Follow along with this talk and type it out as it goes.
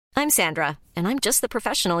I'm Sandra, and I'm just the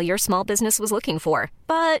professional your small business was looking for.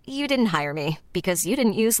 But you didn't hire me because you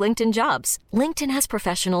didn't use LinkedIn Jobs. LinkedIn has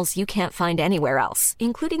professionals you can't find anywhere else,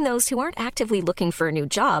 including those who aren't actively looking for a new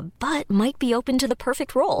job, but might be open to the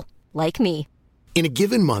perfect role, like me. In a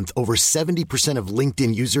given month, over 70% of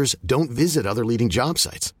LinkedIn users don't visit other leading job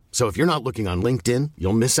sites. So if you're not looking on LinkedIn,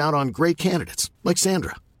 you'll miss out on great candidates like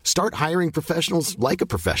Sandra. Start hiring professionals like a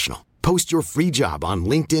professional. Post your free job on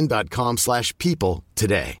linkedin.com/people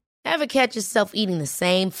today. Ever catch yourself eating the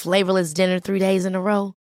same flavorless dinner 3 days in a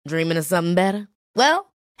row? Dreaming of something better?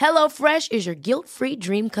 Well, HelloFresh is your guilt-free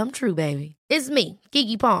dream come true, baby. It's me,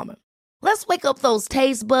 Keke Palmer. Let's wake up those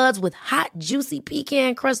taste buds with hot, juicy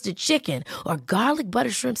pecan-crusted chicken or garlic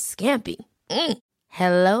butter shrimp scampi.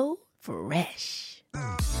 Hello Fresh.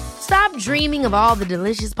 Stop dreaming of all the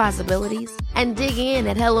delicious possibilities and dig in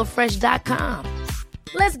at HelloFresh.com.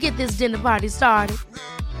 Let's get this dinner party started.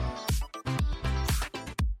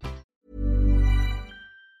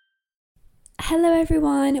 Hello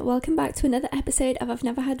everyone, welcome back to another episode of I've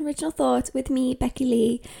Never Had an Original Thought with me, Becky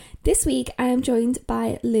Lee. This week I am joined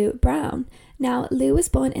by Lou Brown. Now, Lou was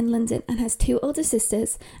born in London and has 2 older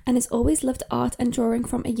sisters and has always loved art and drawing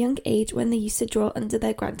from a young age when they used to draw under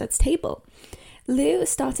their granddad's table. Lou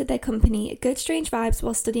started their company, Good Strange Vibes,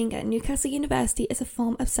 while studying at Newcastle University as a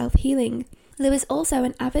form of self-healing. Lou is also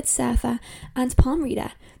an avid surfer and palm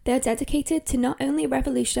reader. They are dedicated to not only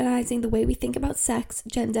revolutionising the way we think about sex,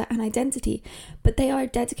 gender and identity, but they are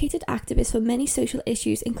dedicated activists for many social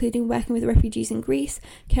issues, including working with refugees in Greece,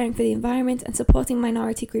 caring for the environment and supporting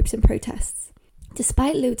minority groups in protests.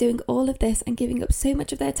 Despite Lou doing all of this and giving up so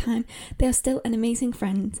much of their time, they are still an amazing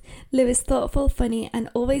friend. Lou is thoughtful, funny, and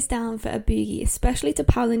always down for a boogie, especially to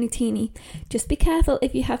Paolo Nutini. Just be careful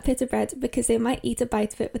if you have pita bread because they might eat a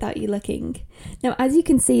bite of it without you looking. Now, as you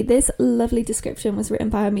can see, this lovely description was written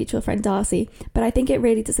by our mutual friend Darcy, but I think it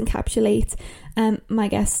really does encapsulate my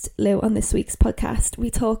guest Lou on this week's podcast. We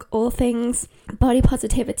talk all things body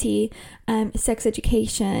positivity, sex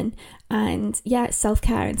education, and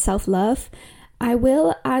self-care and self-love. I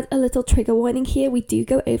will add a little trigger warning here. We do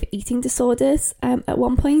go over eating disorders at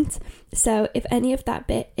one point. So if any of that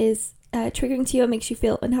bit is triggering to you or makes you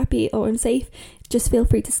feel unhappy or unsafe, just feel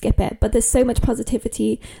free to skip it. But there's so much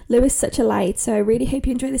positivity. Lou is such a light. So I really hope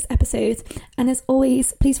you enjoy this episode. And as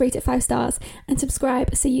always, please rate it 5 stars and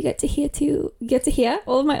subscribe so you get to hear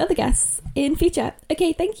all of my other guests in future.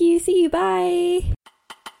 Okay, thank you. See you. Bye.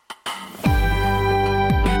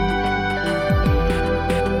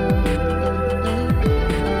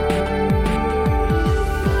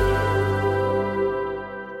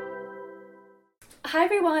 Hi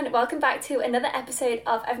everyone, welcome back to another episode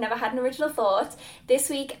of I've Never Had an Original Thought. This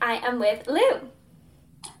week I am with Lou.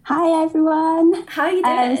 Hi everyone. How are you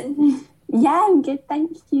doing? Yeah, I'm good,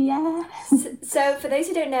 thank you, yeah. So for those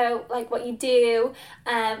who don't know what you do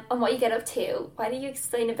and what you get up to, why don't you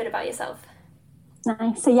explain a bit about yourself?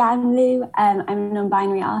 Nice. So I'm Lou. I'm a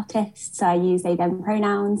non-binary artist, so I use they them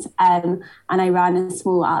pronouns, and I run a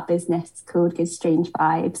small art business called Good Strange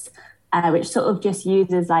Vibes. Which sort of just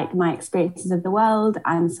uses my experiences of the world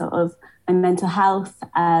and sort of my mental health,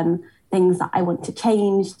 things that I want to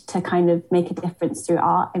change to kind of make a difference through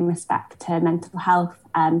art in respect to mental health,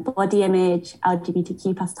 body image,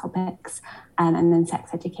 LGBTQ plus topics, and then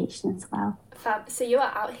sex education as well. Fab. So you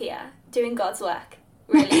are out here doing God's work,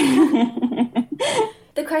 really.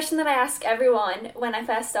 The question that I ask everyone when I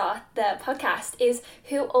first start the podcast is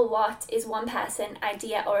who or what is one person,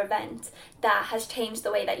 idea or event that has changed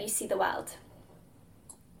the way that you see the world?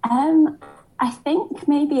 I think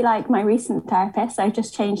maybe my recent therapist. I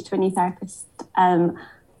just changed to a new therapist, and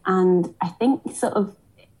I think sort of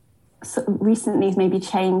recently has maybe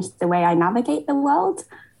changed the way I navigate the world.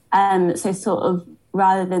 So sort of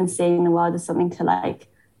rather than seeing the world as something to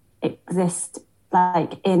exist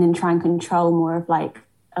in and try and control, more of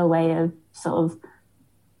a way of sort of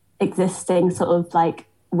existing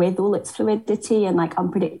with all its fluidity and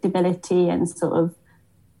unpredictability, and sort of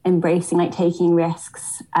embracing taking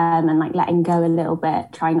risks, and letting go a little bit,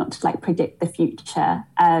 trying not to predict the future,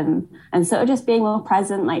 and sort of just being more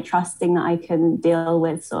present, trusting that I can deal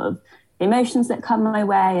with sort of the emotions that come my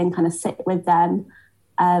way and kind of sit with them.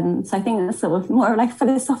 So I think that's sort of more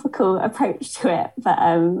philosophical approach to it. But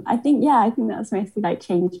I think that's mostly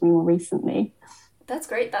changed me more recently. That's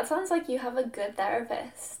great. That sounds like you have a good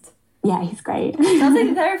therapist. Yeah, he's great. Sounds like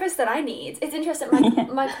the therapist that I need. It's interesting.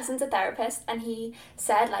 My cousin's a therapist, and he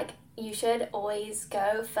said you should always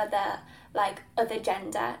go for the other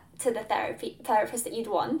gender to the therapist that you'd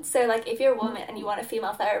want. So if you're a woman and you want a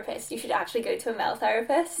female therapist, you should actually go to a male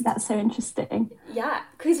therapist. That's so interesting. Yeah,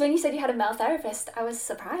 because when you said you had a male therapist, I was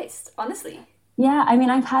surprised, honestly. Yeah, I mean,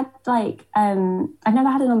 I've had like, I've never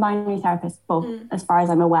had a non-binary therapist, well, as far as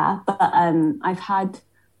I'm aware, but I've had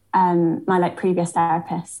my like previous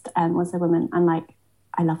therapist was a woman, and like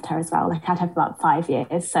I loved her as well. Like I'd had her for about 5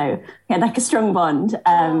 years, so we had like a strong bond.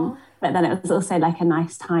 But then it was also like a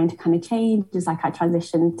nice time to kind of change, as like I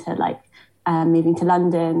transitioned to like moving to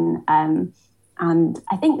London, and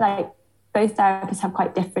I think like both therapists have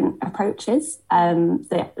quite different approaches.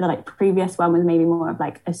 The like previous one was maybe more of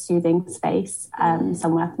like a soothing space,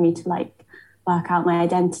 somewhere for me to like work out my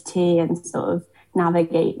identity and sort of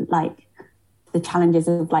navigate like the challenges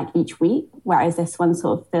of like each week. Whereas this one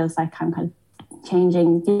sort of feels like I'm kind of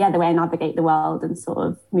changing, the way I navigate the world and sort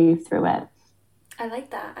of move through it. I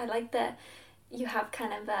like that. I like that you have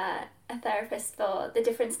kind of a therapist for the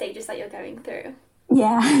different stages that you're going through.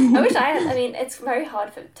 Yeah. I wish I had. I mean, it's very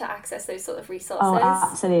hard to access those sort of resources. Oh,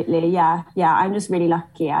 absolutely. Yeah. I'm just really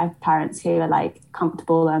lucky. I have parents who are like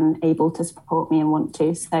comfortable and able to support me and want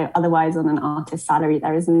to. So otherwise, on an artist salary,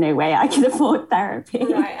 there is no way I can afford therapy.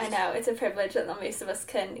 Right, I know. It's a privilege that not most of us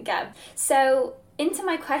can get. So into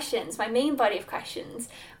my questions, my main body of questions,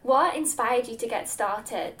 what inspired you to get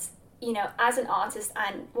started, you know, as an artist,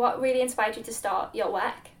 and what really inspired you to start your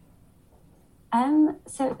work?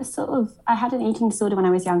 So it was sort of, I had an eating disorder when I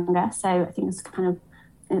was younger. So I think it was kind of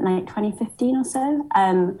in like 2015 or so,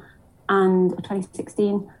 and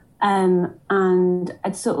 2016. And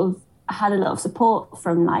I'd sort of had a lot of support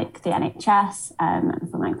from like the NHS, and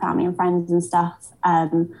from like family and friends and stuff.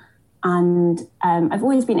 And I've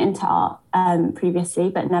always been into art previously,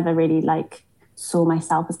 but never really like saw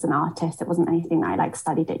myself as an artist. It wasn't anything that I like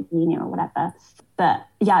studied at uni or whatever. But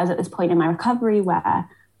yeah, I was at this point in my recovery where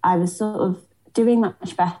I was sort of doing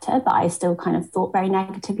much better, but I still kind of thought very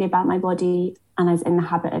negatively about my body. And I was in the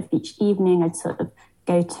habit of each evening, I'd sort of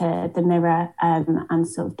go to the mirror and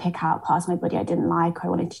sort of pick out parts of my body I didn't like or I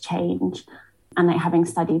wanted to change. And like having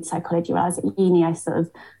studied psychology while I was at uni, I sort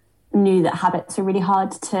of knew that habits are really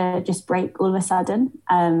hard to just break all of a sudden,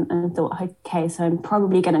 and thought, okay, so I'm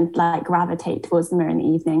probably going to like gravitate towards the mirror in the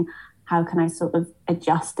evening. How can I sort of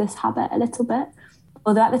adjust this habit a little bit?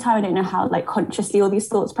 Although at the time I don't know how like consciously all these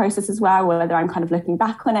thoughts processes were, or whether I'm kind of looking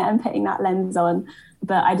back on it and putting that lens on.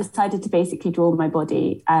 But I decided to basically draw my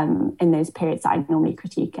body in those periods that I normally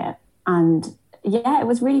critique it. And yeah, it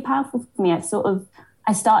was really powerful for me.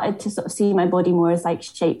 I started to sort of see my body more as like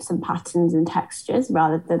shapes and patterns and textures,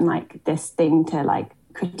 rather than like this thing to like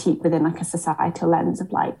critique within like a societal lens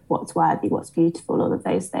of like what's worthy, what's beautiful, all of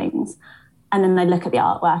those things. And then I'd look at the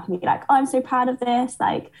artwork and be like, oh, I'm so proud of this.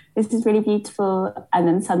 Like, this is really beautiful. And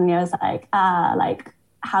then suddenly I was like, like,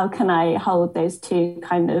 how can I hold those two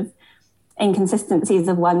kind of inconsistencies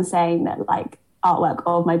of one saying that like artwork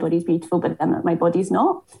of my body's beautiful, but then that my body's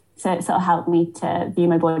not. So it sort of helped me to view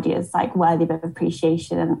my body as like worthy of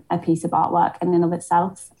appreciation and a piece of artwork in and of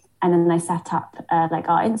itself. And then I set up like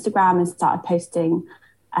our Instagram and started posting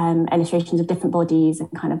illustrations of different bodies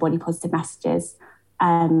and kind of body positive messages.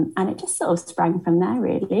 And it just sort of sprang from there,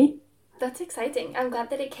 really. That's exciting. I'm glad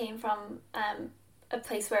that it came from a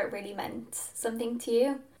place where it really meant something to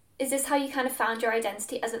you. Is this how you kind of found your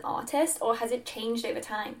identity as an artist, or has it changed over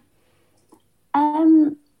time?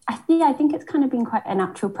 I think it's kind of been quite a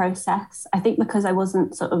natural process. I think because I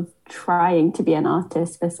wasn't sort of trying to be an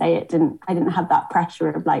artist per se, I didn't have that pressure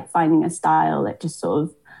of like finding a style. It just sort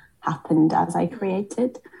of happened as I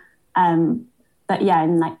created. But yeah,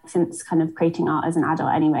 and like since kind of creating art as an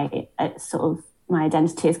adult anyway, it's sort of my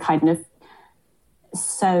identity is kind of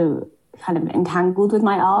so kind of entangled with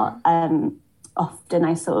my art. Often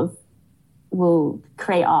I sort of will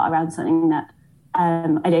create art around something that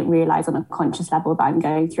I don't realise on a conscious level that I'm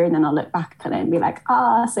going through, and then I'll look back at it and be like,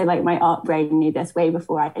 so like my art brain knew this way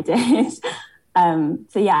before I did.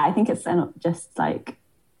 So yeah, I think it's not just like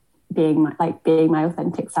being my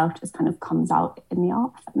authentic self just kind of comes out in the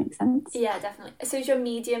art, if that makes sense. Yeah, definitely. So is your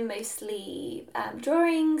medium mostly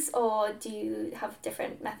drawings, or do you have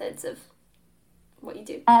different methods of what you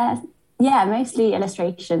do? Yeah, mostly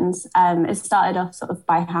illustrations. It started off sort of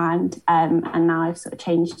by hand, and now I've sort of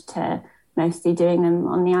changed to mostly doing them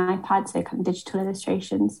on the iPad, so kind of digital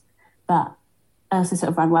illustrations. But I also sort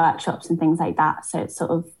of run workshops and things like that, so it's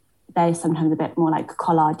sort of, they're sometimes a bit more like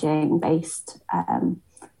collaging based, and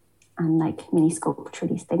like mini sculpture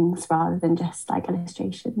things rather than just like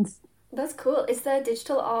illustrations. That's cool. Is the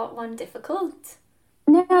digital art one difficult?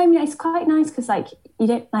 No, I mean, it's quite nice because like you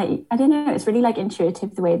don't like, I don't know, it's really like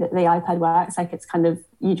intuitive the way that the iPad works. Like it's kind of,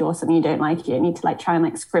 you draw something you don't like, you don't need to like try and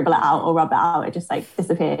like scribble it out or rub it out. It just like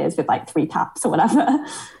disappears with like 3 taps or whatever.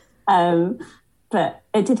 But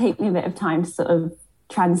it did take me a bit of time to sort of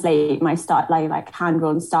translate my style, like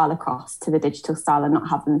hand-drawn style across to the digital style and not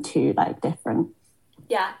have them too like different.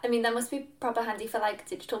 Yeah, I mean, that must be proper handy for like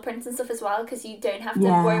digital prints and stuff as well, because you don't have to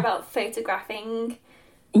worry about photographing.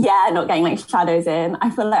 Yeah, not getting like shadows in. I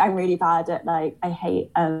feel like I'm really bad at like, I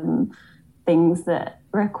hate things that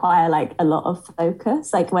require like a lot of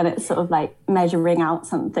focus, like when it's sort of like measuring out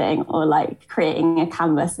something or like creating a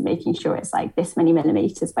canvas and making sure it's like this many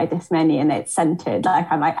millimeters by this many and it's centered.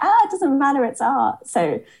 Like I'm like, it doesn't matter, it's art.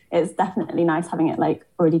 So it's definitely nice having it like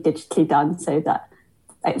already digitally done so that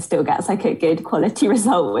it still gets like a good quality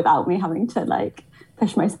result without me having to like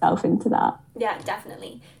push myself into that. Yeah,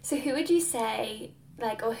 definitely. So who would you say,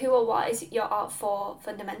 like, or who or what is your art for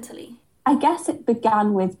fundamentally? I guess it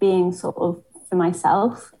began with being sort of for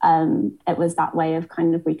myself. It was that way of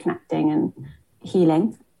kind of reconnecting and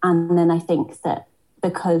healing. And then I think that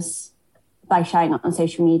because by sharing it on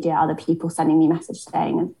social media, other people sending me messages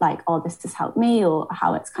saying like, oh, this has helped me, or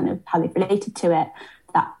how it's kind of how they've related to it,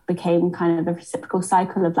 that became kind of a reciprocal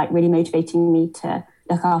cycle of like really motivating me to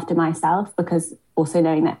look after myself, because also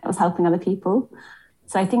knowing that it was helping other people.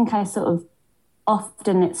 So I think I sort of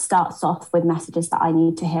often it starts off with messages that I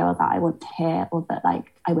need to hear or that I want to hear or that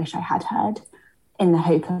like I wish I had heard, in the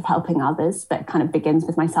hope of helping others, but it kind of begins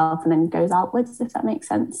with myself and then goes outwards, if that makes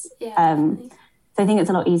sense. Yeah, so I think it's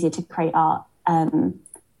a lot easier to create art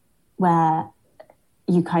where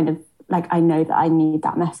you kind of like, I know that I need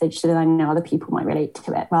that message so that I know other people might relate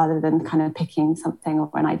to it, rather than kind of picking something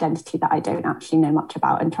or an identity that I don't actually know much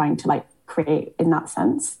about and trying to like create in that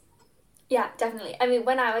sense. Yeah, definitely. I mean,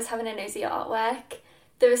 when I was having a nosy at artwork,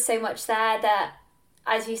 there was so much there that,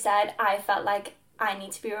 as you said, I felt like I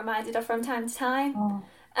need to be reminded of from time to time.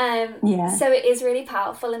 So it is really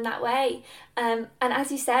powerful in that way. And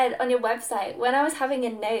as you said on your website, when I was having a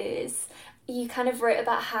nose, you kind of wrote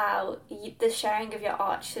about how the sharing of your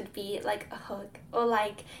art should be like a hug or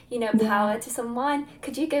like, you know, power to someone.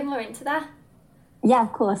 Could you go more into that? Yeah,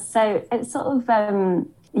 of course. So it's sort of,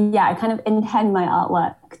 I kind of intend my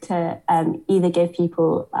artwork to either give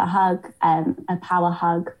people a hug, a power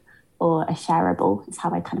hug, or a shareable is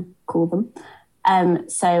how I kind of call them.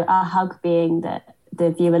 So a hug being that the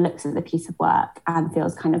viewer looks at the piece of work and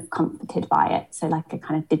feels kind of comforted by it. So like a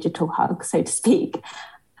kind of digital hug, so to speak.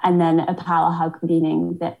 And then a power hug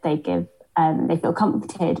meaning that they feel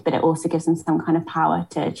comforted, but it also gives them some kind of power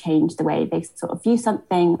to change the way they sort of view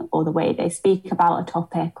something or the way they speak about a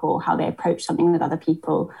topic or how they approach something with other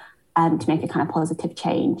people, to make a kind of positive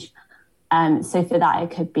change. So for that, it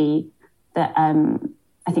could be that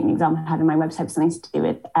I think the example I had on my website was something to do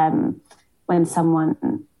with when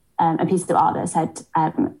someone, a piece of art that said,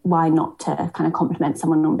 why not to kind of compliment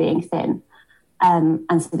someone on being thin.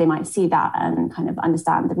 And so they might see that and kind of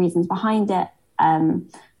understand the reasons behind it, and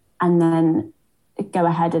then go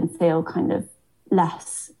ahead and feel kind of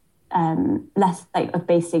less like of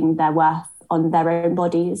basing their worth on their own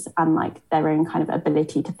bodies and like their own kind of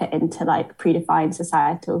ability to fit into like predefined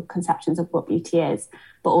societal conceptions of what beauty is,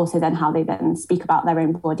 but also then how they then speak about their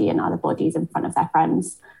own body and other bodies in front of their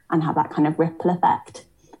friends and have that kind of ripple effect.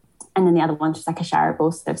 And then the other one's just like a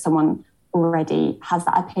shareable. So if someone already has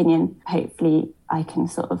that opinion, hopefully I can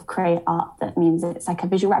sort of create art that means it's like a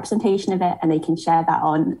visual representation of it and they can share that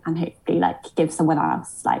on and hopefully like give someone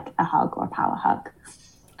else like a hug or a power hug.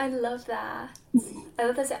 I love that. I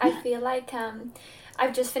love this. I feel like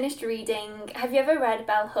I've just finished reading. Have you ever read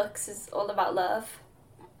Bell Hooks' It's All About Love?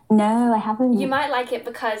 No, I haven't. You might like it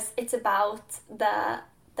because it's about the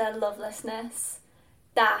lovelessness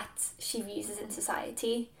that she uses in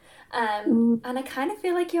society. And I kind of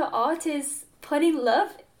feel like your art is putting love,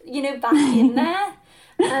 you know, back in there.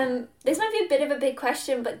 This might be a bit of a big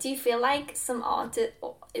question, but do you feel like some art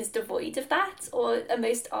is devoid of that, or are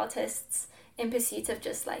most artists in pursuit of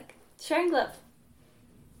just like sharing love?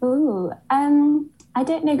 Ooh, I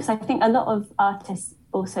don't know, because I think a lot of artists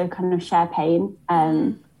also kind of share pain,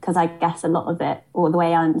 because I guess a lot of it, or the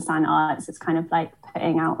way I understand art, is it's kind of like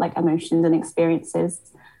putting out like emotions and experiences.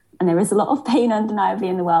 And there is a lot of pain undeniably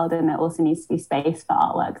in the world, and there also needs to be space for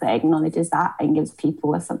artwork that acknowledges that and gives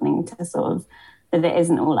people something to sort of, that it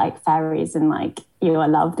isn't all like fairies and like you are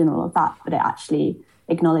loved and all of that, but it actually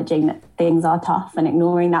acknowledging that things are tough, and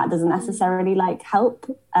ignoring that doesn't necessarily like help.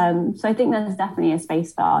 So I think there's definitely a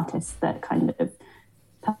space for artists that kind of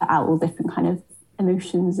put out all different kind of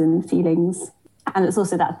emotions and feelings. And it's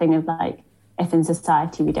also that thing of like, if in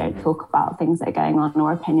society we don't talk about things that are going on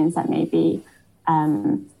or opinions that may be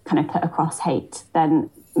kind of put across hate, then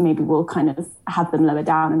maybe we'll kind of have them lower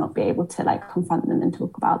down and not be able to like confront them and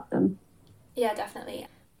talk about them. Yeah, definitely.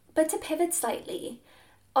 But to pivot slightly,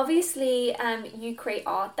 obviously you create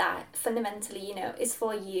art that fundamentally, you know, is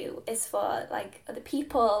for you, is for like other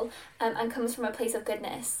people, and comes from a place of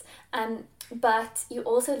goodness, but you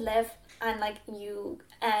also live and like you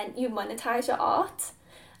monetize your art.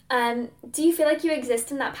 Do you feel like you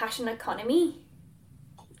exist in that passion economy?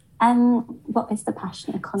 What is the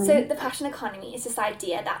passion economy? So the passion economy is this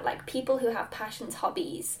idea that like people who have passions,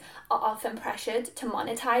 hobbies are often pressured to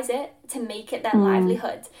monetize it, to make it their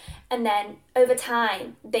livelihood. And then over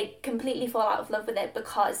time, they completely fall out of love with it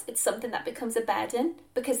because it's something that becomes a burden,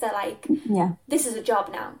 because they're like, this is a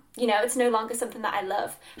job now. You know, it's no longer something that I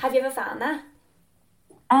love. Have you ever found that?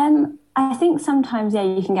 I think sometimes,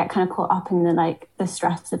 you can get kind of caught up in the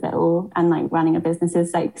stress of it all, and like running a business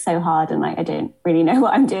is like so hard, and like I don't really know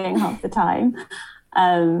what I'm doing half the time.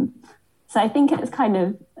 So I think it's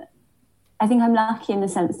I think I'm lucky in the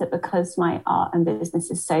sense that because my art and business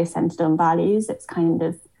is so centered on values, it's kind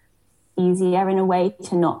of easier in a way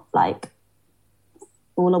to not like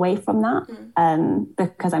fall away from that,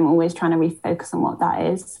 because I'm always trying to refocus on what that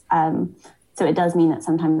is. So it does mean that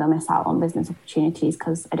sometimes I'll miss out on business opportunities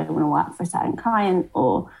because I don't want to work for a certain client,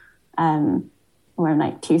 or I'm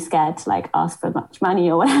like too scared to like ask for much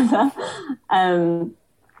money or whatever.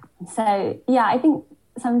 So yeah, I think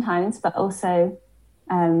sometimes, but also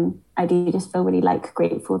I do just feel really like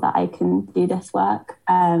grateful that I can do this work.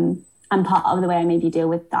 And part of the way I maybe deal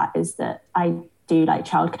with that is that I do like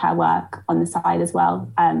childcare work on the side as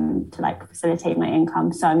well, to like facilitate my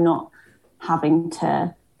income. So I'm not having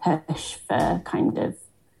to push for kind of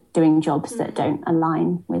doing jobs that don't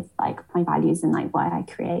align with like my values and like why I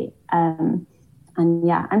create. And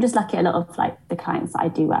yeah, I'm just lucky a lot of like the clients that I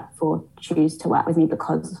do work for choose to work with me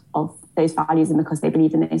because of those values and because they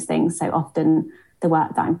believe in those things. So often the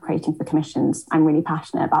work that I'm creating for commissions, I'm really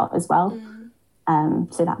passionate about as well.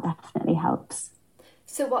 So that definitely helps.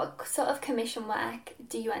 So what sort of commission work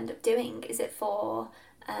do you end up doing? Is it for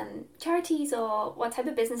charities, or what type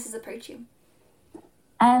of businesses approach you?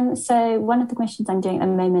 So one of the commissions I'm doing at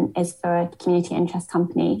the moment is for a community interest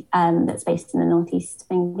company that's based in the northeast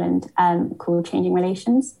of England, called Changing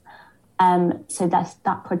Relations. So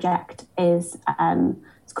that project is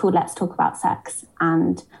it's called Let's Talk About Sex,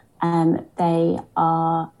 and they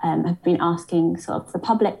are have been asking sort of the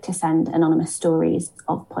public to send anonymous stories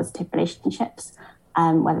of positive relationships,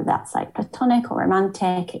 whether that's like platonic or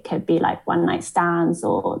romantic. It could be like one night stands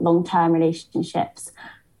or long-term relationships.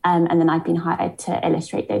 And then I've been hired to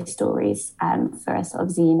illustrate those stories for a sort of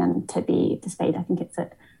zine and to be displayed. I think it's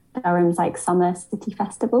at Durham's like Summer City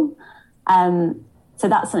Festival. So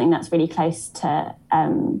that's something that's really close to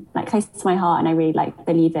my heart, and I really like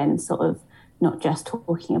believe in sort of not just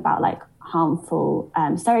talking about like harmful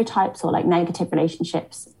stereotypes or like negative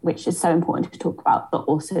relationships, which is so important to talk about, but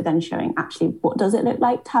also then showing actually what does it look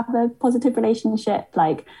like to have a positive relationship?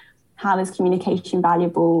 Like, how is communication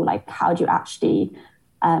valuable? Like, how do you actually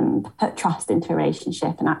put trust into a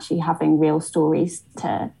relationship, and actually having real stories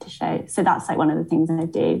to show. So that's like one of the things I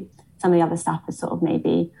do. Some of the other stuff is sort of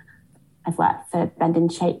maybe I've worked for Bend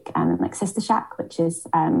and Shake and like Sister Shack, which is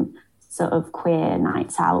sort of queer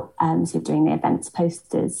nights out. So doing the events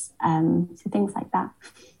posters, so things like that.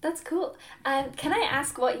 That's cool. Can I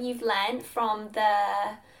ask what you've learned from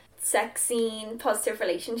the sex scene, positive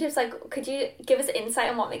relationships? Like, could you give us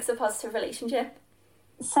insight on what makes a positive relationship?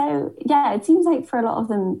 So, yeah, it seems like for a lot of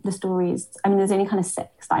them, the stories, I mean, there's only kind of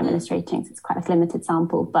 6 that I'm illustrating, so it's quite a limited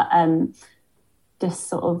sample, but just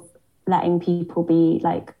sort of letting people be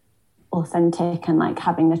like authentic and like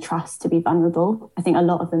having the trust to be vulnerable. I think a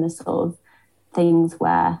lot of them are sort of things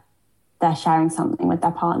where they're sharing something with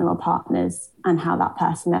their partner or partners, and how that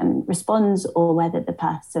person then responds, or whether the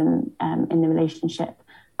person in the relationship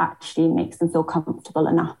actually makes them feel comfortable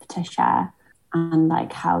enough to share, and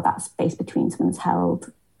like how that space between someone's held,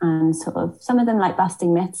 and sort of some of them like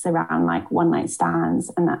busting myths around like one night stands,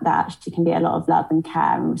 and that there actually can be a lot of love and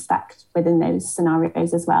care and respect within those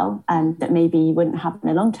scenarios as well, that maybe you wouldn't have in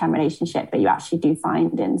a long-term relationship, but you actually do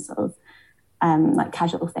find in sort of like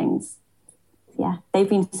casual things. Yeah, they've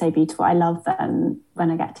been so beautiful. I love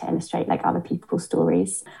when I get to illustrate like other people's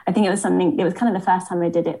stories. I think it was kind of the first time I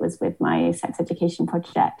did it was with my sex education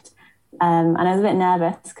project, and I was a bit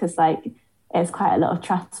nervous because like it's quite a lot of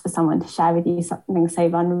trust for someone to share with you something so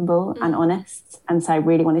vulnerable and honest. And so I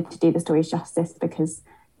really wanted to do the stories justice because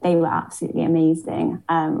they were absolutely amazing.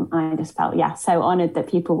 I just felt, so honoured that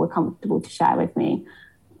people were comfortable to share with me.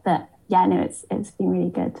 But it's been really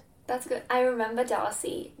good. That's good. I remember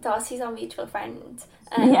Darcy's our mutual friend,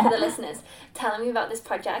 for the listeners, telling me about this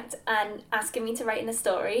project and asking me to write in a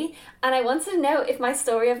story. And I wanted to know if my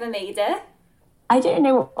story ever made it. I don't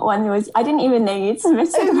know what one was. I didn't even know you'd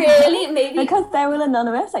submitted. Oh, really? Maybe. Because they're all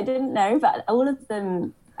anonymous. I didn't know, but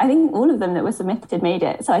I think all of them that were submitted made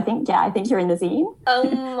it. So I think you're in the zine. Oh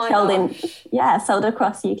my gosh. Sold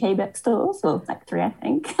across UK bookstores. Well, like 3, I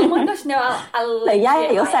think. Oh my gosh, no, I'll so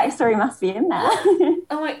yeah, your sex story must be in there.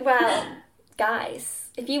 Well, guys,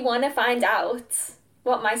 if you want to find out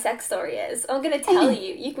what my sex story is, I'm going to tell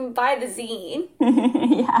you. You can buy the zine.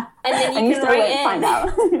 Yeah. And then you can write in. Find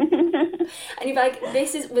out. And you'll be like,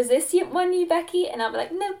 was this one you, Becky? And I'll be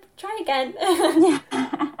like, no, try again. Yeah.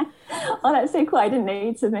 Oh, that's so cool. I didn't know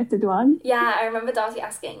you'd submitted one. Yeah, I remember Darcy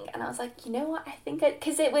asking, and I was like, you know what, I think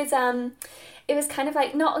because it was kind of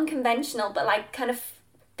like not unconventional, but like kind of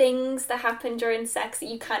things that happen during sex that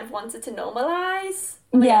you kind of wanted to normalize.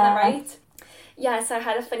 Yeah. Right? Yeah, so I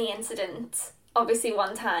had a funny incident, obviously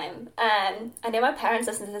one time. I know my parents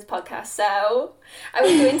listen to this podcast, so I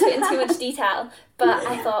won't go into it in too much detail, but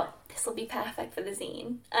I thought, this will be perfect for the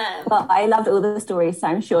zine. Well, I loved all the stories, so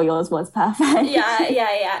I'm sure yours was perfect.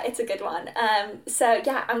 Yeah, it's a good one. So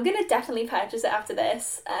yeah, I'm gonna definitely purchase it after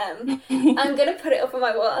this. I'm gonna put it up on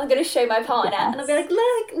my wall. I'm gonna show my partner, and I'll be like,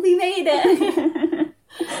 "Look, we made it.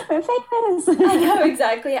 We're famous." I know,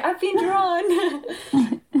 exactly. I've been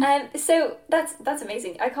drawn. So that's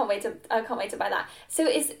amazing. I can't wait to buy that. So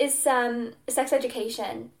is sex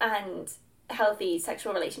education and healthy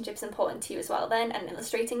sexual relationships important to you as well then, and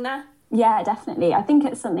illustrating that? Yeah, definitely. I think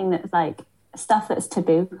it's something that's like stuff that's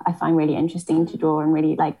taboo I find really interesting to draw and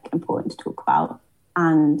really like important to talk about.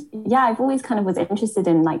 And yeah, I've always kind of was interested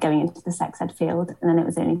in like going into the sex ed field, and then it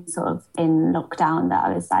was only sort of in lockdown that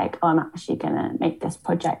I was like, oh, I'm actually gonna make this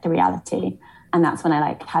project a reality. And that's when I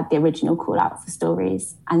like had the original call out for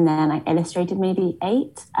stories, and then I illustrated maybe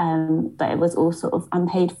 8, but it was all sort of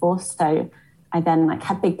unpaid for, so I then like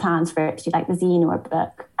had big plans for it to do like the zine or a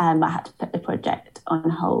book, but I had to put the project on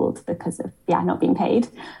hold because of not being paid.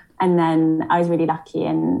 And then I was really lucky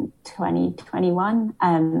in 2021.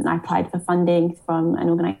 I applied for funding from an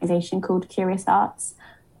organisation called Curious Arts,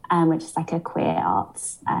 which is like a queer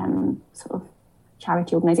arts sort of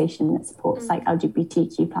charity organisation that supports like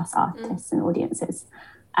LGBTQ plus artists and audiences.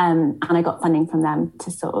 And I got funding from them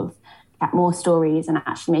to sort of get more stories and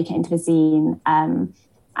actually make it into a zine.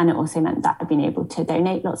 And it also meant that I've been able to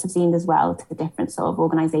donate lots of zines as well to the different sort of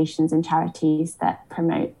organisations and charities that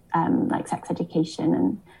promote like sex education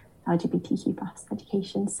and LGBTQ plus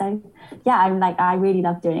education. So yeah, I really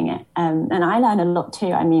love doing it. And I learn a lot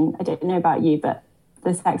too. I mean, I don't know about you, but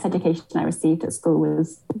the sex education I received at school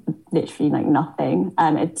was literally like nothing.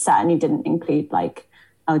 It certainly didn't include like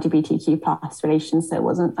LGBTQ plus relations. So it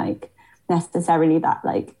wasn't like necessarily that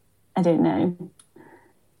like, I don't know,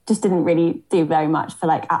 just didn't really do very much for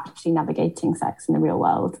like actually navigating sex in the real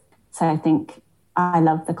world. So I think I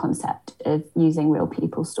love the concept of using real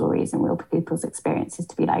people's stories and real people's experiences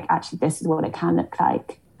to be like, actually, this is what it can look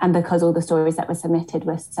like. And because all the stories that were submitted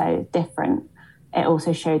were so different, it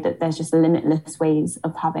also showed that there's just limitless ways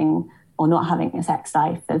of having or not having a sex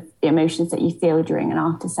life, of the emotions that you feel during and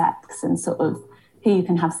after sex, and sort of who you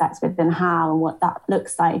can have sex with and how and what that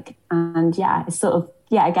looks like. And yeah, it's sort of,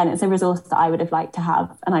 again, it's a resource that I would have liked to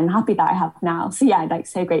have, and I'm happy that I have now. So yeah, I'm like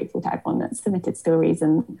so grateful to everyone that submitted stories,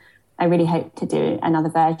 and I really hope to do another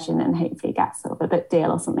version and hopefully get sort of a book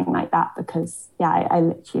deal or something like that, because I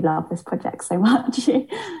literally love this project so much.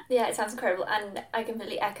 Yeah, it sounds incredible, and I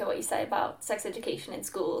completely echo what you say about sex education in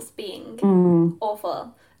schools being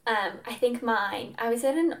awful. I think I was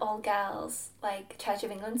in an all-girls like Church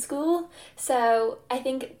of England school, so I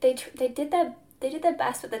think they did their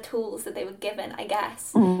best with the tools that they were given, I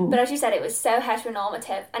guess. But as you said, it was so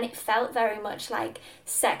heteronormative, and it felt very much like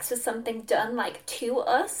sex was something done like to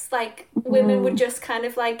us. Like women would just kind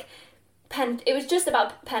of like it was just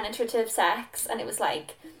about penetrative sex, and it was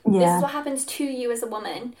like, this is what happens to you as a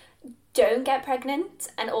woman. Don't get pregnant,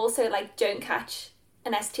 and also like don't catch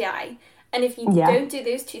an STI. And if you don't do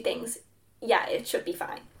those 2 things, it should be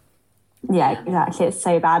fine. Yeah, exactly. It's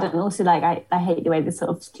so bad. And also, like, I hate the way they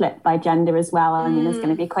sort of split by gender as well. I mean, there's going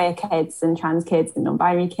to be queer kids and trans kids and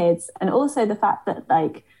non-binary kids. And also the fact that,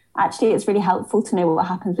 like, actually it's really helpful to know what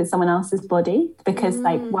happens with someone else's body, because,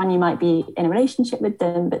 like, 1, you might be in a relationship with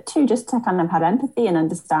them, but 2, just to kind of have empathy and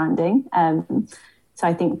understanding. So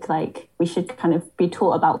I think, like, we should kind of be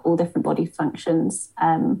taught about all different body functions,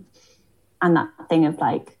 and that thing of,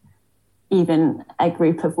 like, even a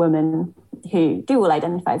group of women who do all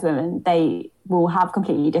identify as women, they will have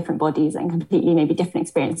completely different bodies and completely maybe different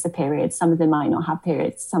experiences of periods. Some of them might not have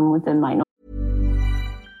periods, some of them might not.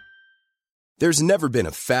 There's never been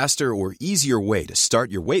a faster or easier way to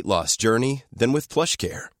start your weight loss journey than with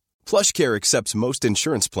PlushCare. PlushCare accepts most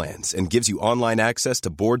insurance plans and gives you online access to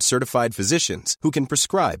board-certified physicians who can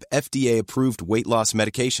prescribe FDA-approved weight loss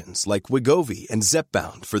medications like Wegovy and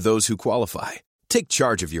Zepbound for those who qualify. Take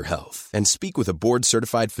charge of your health and speak with a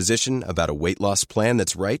board-certified physician about a weight loss plan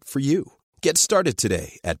that's right for you. Get started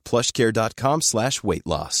today at plushcare.com/weight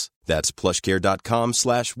loss. That's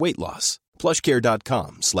plushcare.com/weight loss.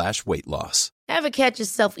 plushcare.com/weight loss. Ever catch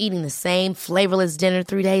yourself eating the same flavorless dinner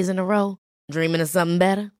 3 days in a row? Dreaming of something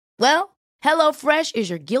better? Well, HelloFresh is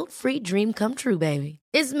your guilt-free dream come true, baby.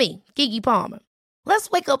 It's me, Keke Palmer.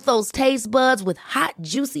 Let's wake up those taste buds with hot,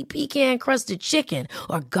 juicy pecan-crusted chicken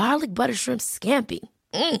or garlic butter shrimp scampi.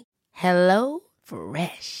 Hello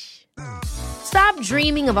Fresh. Stop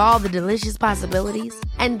dreaming of all the delicious possibilities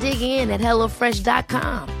and dig in at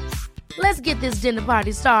HelloFresh.com. Let's get this dinner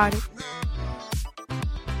party started.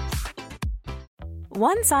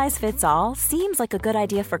 One size fits all seems like a good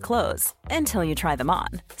idea for clothes until you try them on.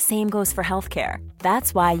 Same goes for healthcare.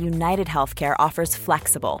 That's why United Healthcare offers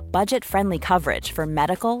flexible, budget-friendly coverage for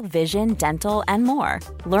medical, vision, dental, and more.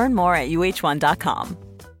 Learn more at UH1.com.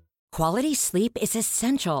 Quality sleep is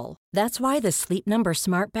essential. That's why the Sleep Number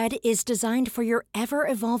Smart Bed is designed for your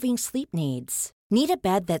ever-evolving sleep needs. Need a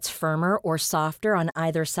bed that's firmer or softer on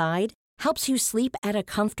either side? Helps you sleep at a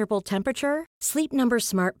comfortable temperature? Sleep Number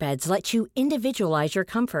Smart Beds let you individualize your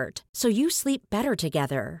comfort, so you sleep better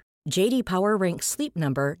together. J.D. Power ranks Sleep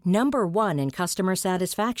Number number 1 in customer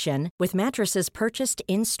satisfaction with mattresses purchased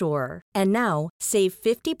in-store. And now, save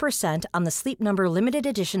 50% on the Sleep Number Limited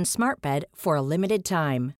Edition Smart Bed for a limited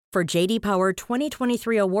time. For J.D. Power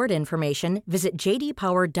 2023 award information, visit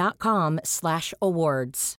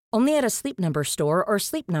jdpower.com/awards. Only at a Sleep Number store or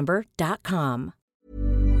sleepnumber.com.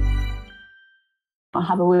 Or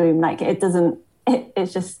have a womb, like it's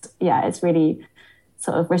just, it's really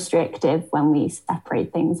sort of restrictive when we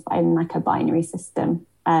separate things in like a binary system.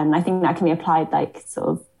 I think that can be applied like sort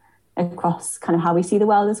of across kind of how we see the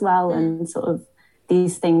world as well, and sort of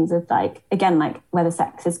these things of like, again, like whether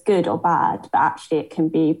sex is good or bad, but actually it can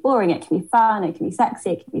be boring, it can be fun, it can be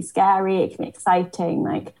sexy, it can be scary, it can be exciting.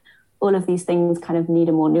 Like all of these things kind of need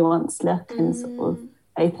a more nuanced look and sort of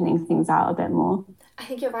opening things out a bit more. I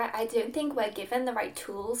think you're right. I don't think we're given the right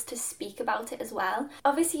tools to speak about it as well.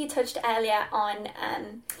 Obviously, you touched earlier on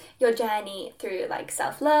your journey through like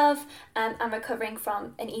self-love and recovering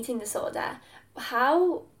from an eating disorder.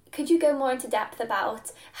 How could you go more into depth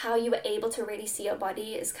about how you were able to really see your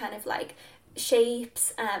body as kind of like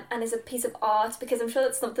shapes and as a piece of art? Because I'm sure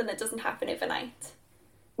that's something that doesn't happen overnight.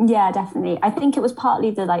 Yeah, definitely. I think it was partly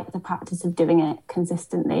the practice of doing it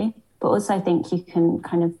consistently. But also I think you can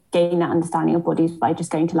kind of gain that understanding of bodies by just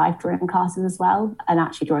going to life drawing classes as well, and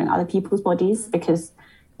actually drawing other people's bodies, because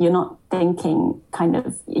you're not thinking kind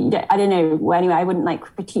of, I don't know, well, anyway, I wouldn't like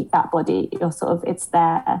critique that body. You're sort of, it's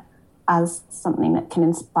there as something that can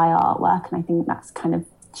inspire artwork. And I think that's kind of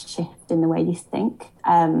shift in the way you think.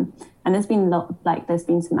 And there's been there's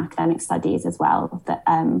been some academic studies as well that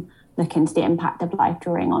look into the impact of life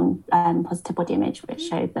drawing on positive body image, which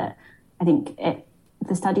showed that I think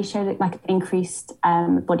the study showed it like increased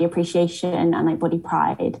body appreciation and like body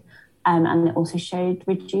pride, and it also showed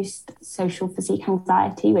reduced social physique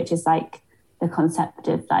anxiety, which is like the concept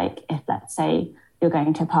of like, if let's say you're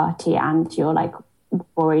going to a party and you're like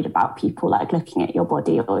worried about people like looking at your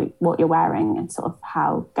body or what you're wearing, and sort of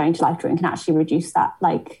how going to life drawing can actually reduce that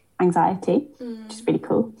like anxiety, which is really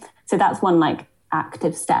cool. So that's one like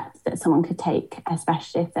active step that someone could take,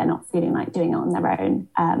 especially if they're not feeling like doing it on their own.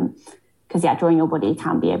 Because drawing your body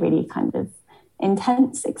can be a really kind of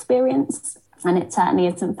intense experience, and it certainly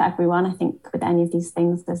isn't for everyone. I think with any of these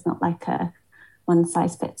things, there's not like a one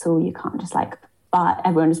size fits all. You can't just like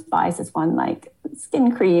everyone just buys this one like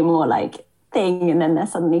skin cream or like thing, and then they're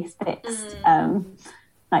suddenly fixed.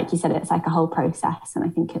 Like you said, it's like a whole process, and I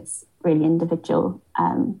think it's really individual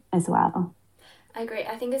as well. I agree.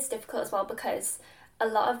 I think it's difficult as well because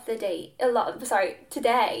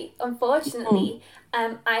today, unfortunately,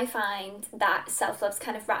 I find that self-love's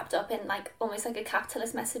kind of wrapped up in like almost like a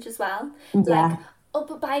capitalist message as well. Yeah. Like, oh,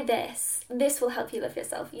 but buy this will help you love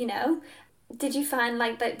yourself, you know? Did you find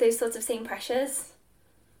like those sorts of same pressures?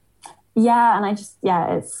 Yeah, and I just,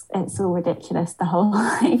 it's all ridiculous. The whole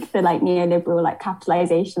like the neoliberal like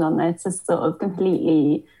capitalization on this is sort of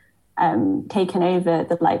completely taken over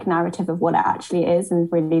the like narrative of what it actually is,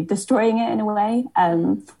 and really destroying it in a way.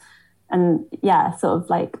 And sort of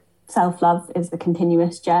like self-love is a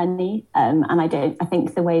continuous journey. And I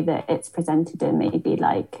think the way that it's presented in maybe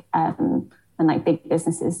like and like big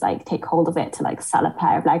businesses like take hold of it to like sell a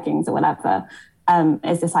pair of leggings or whatever,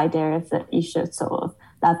 is this idea of that you should sort of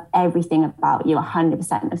love everything about you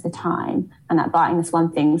 100% of the time, and that buying this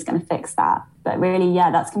one thing is going to fix that. But really,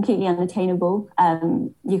 yeah, that's completely unattainable.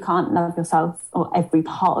 You can't love yourself or every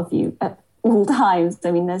part of you at all times.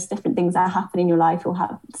 I mean, there's different things that happen in your life. You'll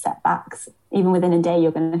have setbacks. Even within a day,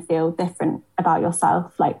 you're going to feel different about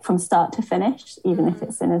yourself, like from start to finish, even if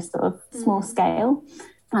it's in a sort of small scale.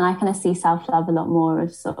 And I kind of see self-love a lot more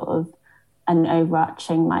as sort of an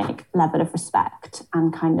overarching like level of respect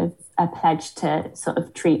and kind of a pledge to sort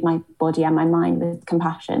of treat my body and my mind with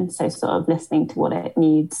compassion. So sort of listening to what it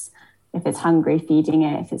needs. If it's hungry, feeding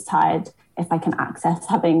it. If it's tired, if I can access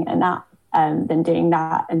having a nap, then doing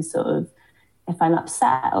that. And sort of if I'm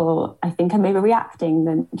upset or I think I'm overreacting,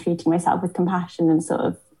 then treating myself with compassion and sort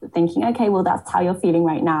of thinking, okay, well, that's how you're feeling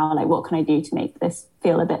right now. Like, what can I do to make this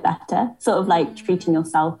feel a bit better? Sort of like treating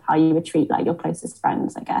yourself how you would treat like your closest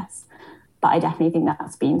friends, I guess. But I definitely think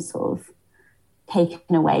that's been sort of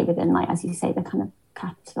taken away within, like, as you say, the kind of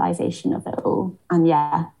capitalization of it all. And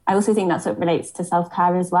yeah, I also think that's what relates to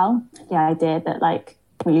self-care as well. The idea that like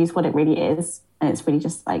we lose what it really is. And it's really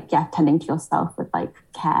just like, yeah, tending to yourself with like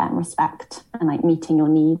care and respect and like meeting your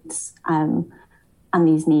needs. And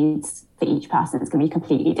these needs for each person is going to be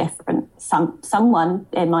completely different. Someone,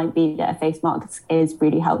 it might be that a face mask is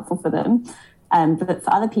really helpful for them. But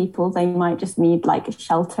for other people, they might just need like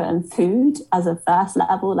shelter and food as a first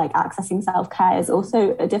level. Like accessing self-care is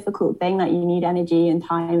also a difficult thing. Like you need energy and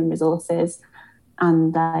time and resources.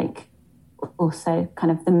 And like also kind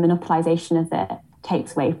of the monopolization of it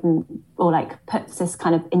takes away from, or like puts this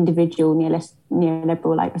kind of individual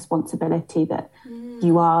neoliberal like responsibility that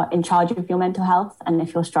you are in charge of your mental health, and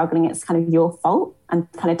if you're struggling it's kind of your fault,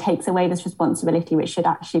 and kind of takes away this responsibility which should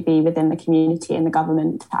actually be within the community and the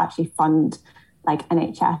government to actually fund like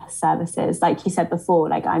NHS services. Like you said before,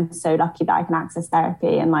 like I'm so lucky that I can access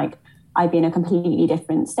therapy, and like I'd be in a completely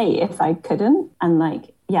different state if I couldn't. And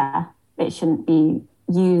like, yeah, it shouldn't be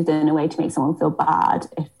used in a way to make someone feel bad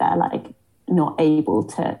if they're like not able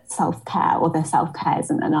to self-care or their self-care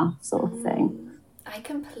isn't enough, sort of thing. I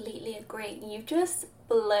completely agree. You've just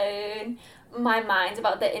blown my mind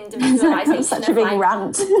about the individualization. Such a big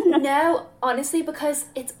rant. No, honestly, because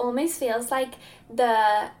it almost feels like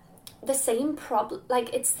the same problem.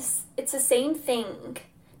 Like it's the same thing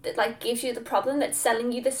that like gives you the problem that's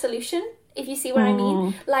selling you the solution. If you see what I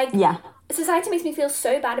mean, like yeah. Society makes me feel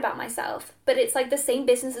so bad about myself, but it's like the same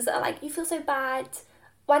businesses that are like, you feel so bad,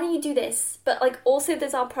 why don't you do this? But like also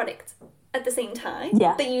there's our product at the same time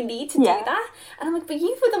that you need to do that. And I'm like, but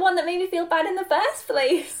you were the one that made me feel bad in the first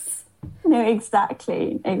place. No,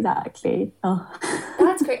 exactly. Oh.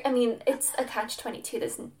 That's great. I mean, it's a catch-22.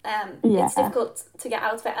 It's difficult to get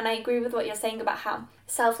out of it. And I agree with what you're saying about how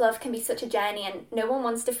self-love can be such a journey, and no one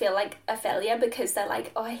wants to feel like a failure because they're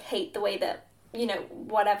like, oh, I hate the way that, you know,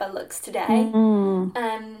 whatever looks today.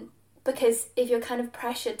 Because if you're kind of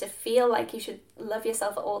pressured to feel like you should love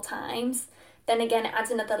yourself at all times, then again it adds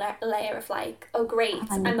another layer of like, oh great,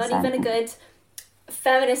 100%. I'm not even a good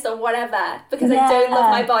feminist or whatever because I don't love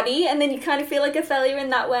my body, and then you kind of feel like a failure in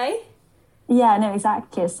that way. Yeah, no,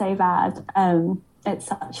 exactly. It's so bad. It's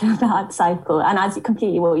such a bad cycle. And as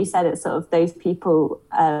completely what you said, it's sort of those people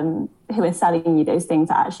who are selling you those things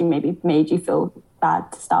that actually maybe made you feel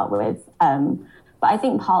bad to start with. But I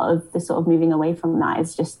think part of the sort of moving away from that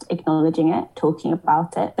is just acknowledging it, talking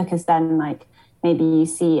about it, because then like maybe you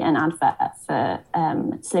see an advert for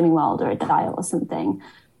Slimming World or a diet or something,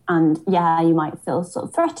 and yeah, you might feel sort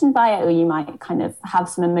of threatened by it, or you might kind of have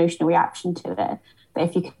some emotional reaction to it. But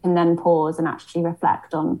if you can then pause and actually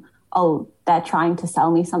reflect on, oh, they're trying to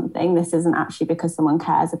sell me something. This isn't actually because someone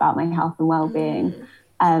cares about my health and well-being.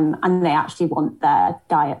 And they actually want their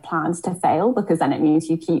diet plans to fail, because then it means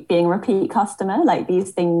you keep being a repeat customer. Like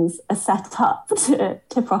these things are set up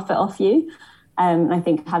to profit off you. And I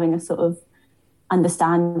think having a sort of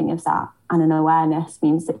understanding of that and an awareness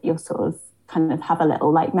means that you're sort of kind of have a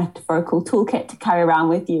little like metaphorical toolkit to carry around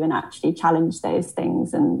with you and actually challenge those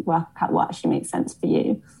things and work out what actually makes sense for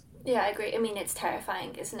you. Yeah, I agree. I mean, it's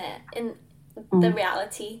terrifying, isn't it? In the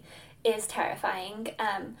reality is terrifying.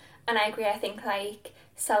 And I agree. I think like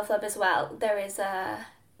self-love as well,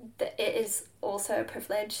 it is also a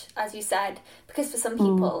privilege, as you said, because for some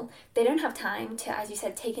people they don't have time to, as you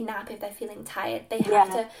said, take a nap if they're feeling tired. They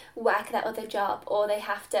have to work that other job, or they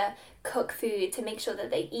have to cook food to make sure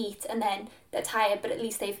that they eat, and then they're tired, but at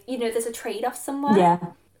least they've, you know, there's a trade-off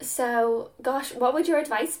somewhere. So gosh, what would your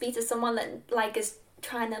advice be to someone that like is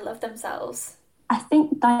trying to love themselves? I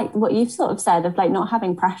think like what you've sort of said of like not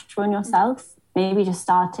having pressure on yourself. Maybe just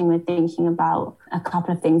starting with thinking about a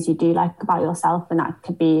couple of things you do like about yourself, and that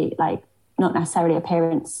could be like not necessarily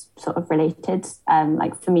appearance sort of related.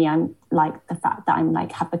 Like for me, I'm like the fact that I'm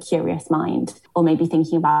like have a curious mind, or maybe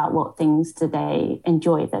thinking about what things do they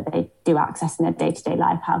enjoy that they do access in their day-to-day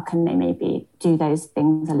life. How can they maybe do those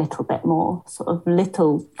things a little bit more? Sort of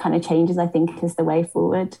little kind of changes, I think, is the way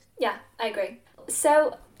forward. Yeah, I agree.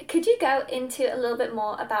 So could you go into a little bit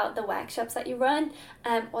more about the workshops that you run?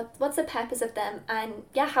 What's the purpose of them? And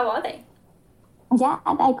yeah, how are they? Yeah,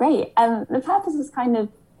 they're great. The purpose is kind of,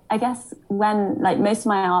 I guess, when like most of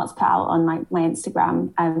my art's put out on like my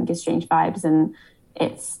Instagram, Gives Strange Vibes, and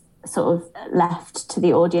it's sort of left to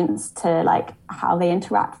the audience to like how they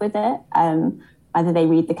interact with it, whether they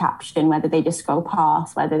read the caption, whether they just scroll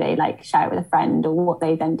past, whether they like share it with a friend, or what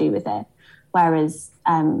they then do with it. Whereas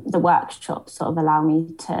the workshops sort of allow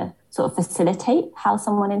me to sort of facilitate how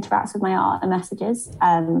someone interacts with my art and messages.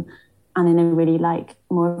 And in a really like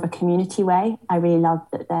more of a community way. I really love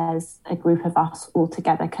that there's a group of us all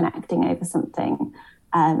together connecting over something,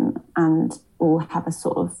 and all have a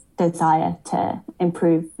sort of desire to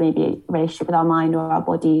improve maybe a relationship with our mind or our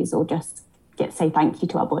bodies, or just say thank you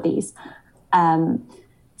to our bodies.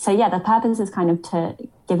 So yeah, the purpose is kind of to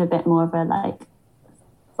give a bit more of a like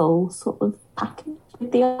full sort of package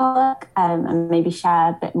with the artwork, and maybe share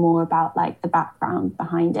a bit more about like the background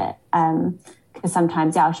behind it. Because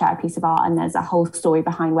sometimes, I'll share a piece of art and there's a whole story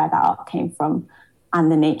behind where that art came from,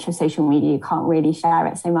 and the nature of social media, you can't really share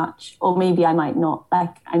it so much. Or maybe I might not,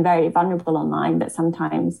 like I'm very vulnerable online, but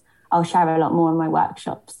sometimes I'll share a lot more in my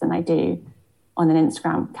workshops than I do on an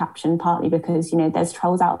Instagram caption, partly because, you know, there's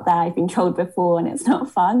trolls out there. I've been trolled before and it's not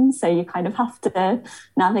fun. So you kind of have to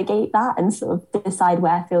navigate that and sort of decide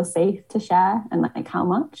where feels safe to share and like how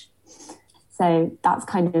much. So that's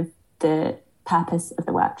kind of the purpose of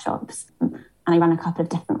the workshops. And I run a couple of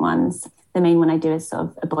different ones. The main one I do is sort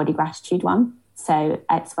of a body gratitude one. So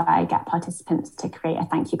it's where I get participants to create a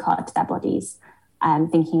thank you card to their bodies,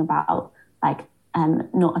 thinking about like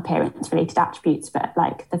not appearance related attributes, but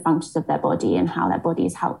like the functions of their body and how their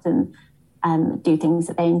bodies help them do things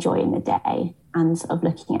that they enjoy in the day, and sort of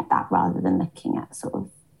looking at that rather than looking at sort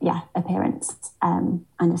of, appearance. And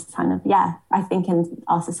just kind of, I think in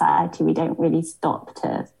our society, we don't really stop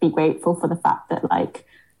to be grateful for the fact that like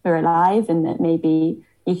we're alive, and that maybe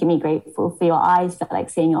you can be grateful for your eyes, for like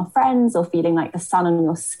seeing your friends, or feeling like the sun on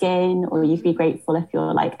your skin, or you can be grateful if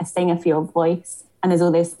you're like a singer for your voice. And there's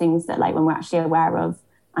all those things that like when we're actually aware of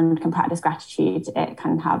and can practice gratitude, it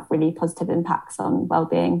can have really positive impacts on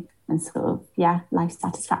well-being and sort of, life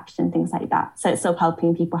satisfaction, things like that. So it's sort of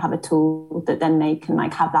helping people have a tool that then they can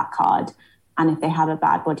like have that card. And if they have a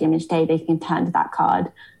bad body image day, they can turn to that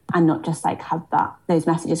card and not just like have those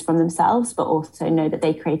messages from themselves, but also know that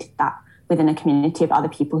they created that within a community of other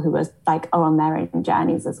people who are on their own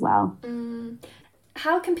journeys as well.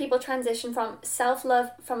 How can people transition from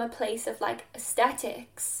self-love from a place of like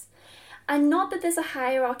aesthetics? And not that there's a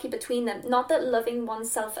hierarchy between them, not that loving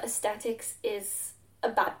oneself for aesthetics is a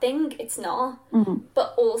bad thing, it's not.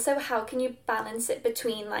 But also how can you balance it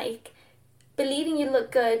between like believing you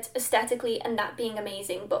look good aesthetically and that being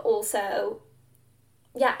amazing, but also,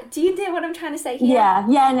 do you know what I'm trying to say here?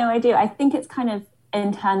 No, I do. I think it's kind of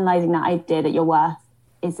internalizing that idea that your worth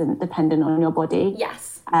isn't dependent on your body.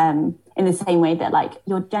 Yes. In the same way that like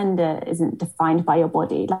your gender isn't defined by your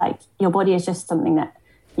body. Like your body is just something that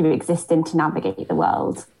you exist in to navigate the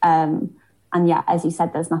world. And as you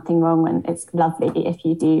said, there's nothing wrong, and it's lovely if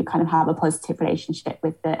you do kind of have a positive relationship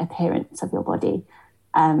with the appearance of your body.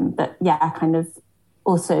 But kind of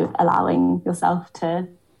also allowing yourself to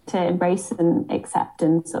embrace and accept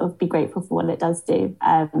and sort of be grateful for what it does do.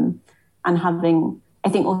 And having, I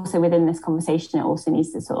think also within this conversation, it also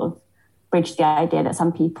needs to sort of bridge the idea that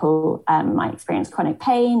some people might experience chronic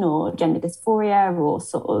pain or gender dysphoria or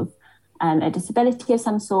sort of a disability of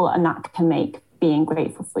some sort, and that can make being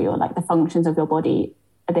grateful for your like the functions of your body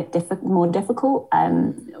a bit more difficult,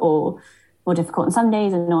 or more difficult on some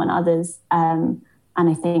days and not on others. And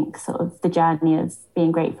I think sort of the journey of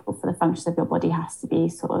being grateful for the functions of your body has to be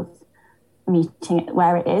sort of meeting it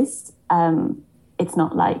where it is. It's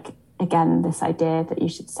not like, again, this idea that you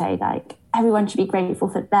should say like everyone should be grateful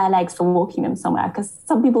for their legs for walking them somewhere, because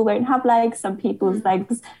some people won't have legs, some people's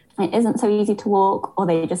legs, it isn't so easy to walk, or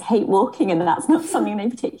they just hate walking and that's not something they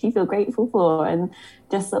particularly feel grateful for. And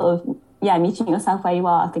just sort of, meeting yourself where you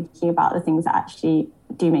are, thinking about the things that actually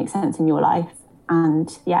do make sense in your life. And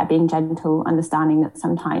being gentle, understanding that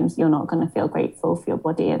sometimes you're not going to feel grateful for your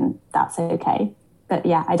body, and that's okay. But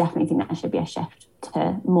I definitely think there should be a shift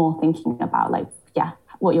to more thinking about like,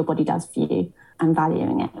 what your body does for you and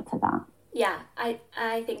valuing it for that.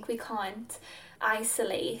 I think we can't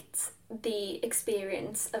isolate the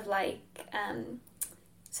experience of like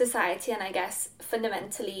society, and I guess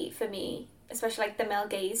fundamentally for me, especially like the male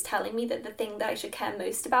gaze telling me that the thing that I should care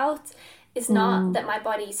most about is not that my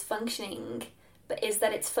body's functioning, but is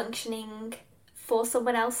that it's functioning for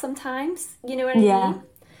someone else sometimes. You know what I mean?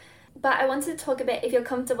 But I wanted to talk a bit, if you're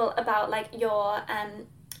comfortable, about like your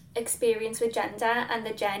experience with gender and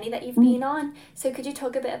the journey that you've been on. So could you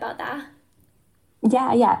talk a bit about that?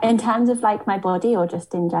 Yeah. In terms of like my body, or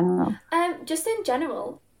just in general? Just in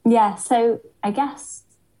general. Yeah, so I guess,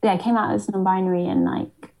 I came out as non-binary in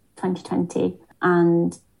like 2020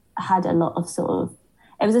 and had a lot of sort of,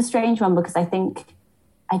 it was a strange one because I think,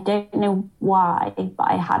 I don't know why, but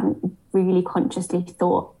I hadn't really consciously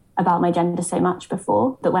thought about my gender so much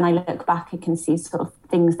before. But when I look back, I can see sort of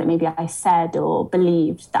things that maybe I said or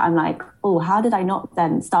believed that I'm like, oh, how did I not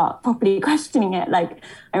then start properly questioning it? Like,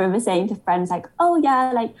 I remember saying to friends like, oh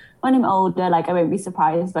yeah, like when I'm older, like I won't be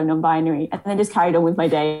surprised if I'm non-binary. And then just carried on with my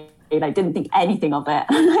day, like didn't think anything of it.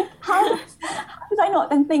 And I'm like, how did I not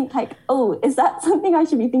then think like, oh, is that something I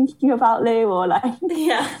should be thinking about, Lou? Or like,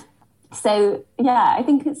 yeah. So yeah, I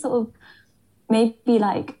think it's sort of maybe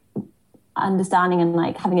like understanding and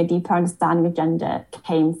like having a deeper understanding of gender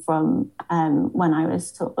came from when I was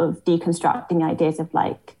sort of deconstructing ideas of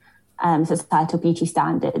like societal beauty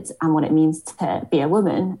standards and what it means to be a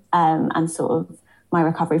woman, and sort of my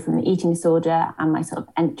recovery from the eating disorder and my sort of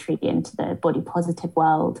entry into the body positive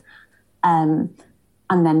world, and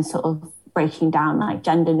then sort of breaking down like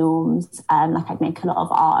gender norms. Like I'd make a lot of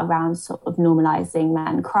art around sort of normalizing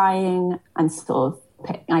men crying and sort of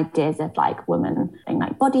putting ideas of like women having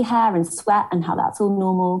like body hair and sweat and how that's all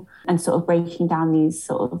normal, and sort of breaking down these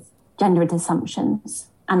sort of gendered assumptions.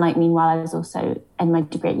 And like meanwhile, I was also in my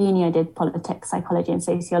degree at uni, I did politics, psychology and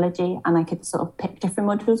sociology, and I could sort of pick different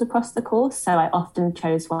modules across the course. So I often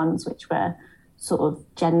chose ones which were sort of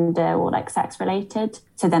gender or like sex related.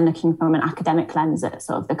 So then looking from an academic lens at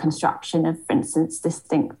sort of the construction of, for instance,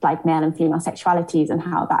 distinct like male and female sexualities and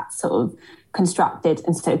how that's sort of constructed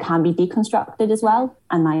and so can be deconstructed as well.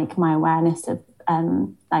 And like my awareness of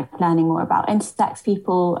like learning more about intersex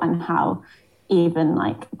people and how even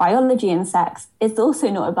like biology and sex is also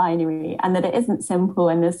not a binary, and that it isn't simple,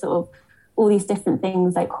 and there's sort of all these different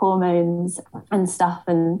things like hormones and stuff,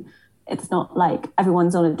 and it's not like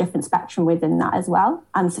everyone's on a different spectrum within that as well.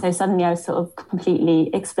 And so suddenly I was sort of completely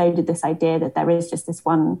exploded this idea that there is just this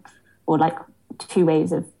one or like two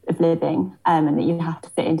ways of living, and that you have to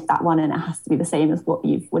fit into that one, and it has to be the same as what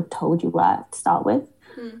you were told you were to start with.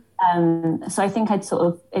 So I think I'd sort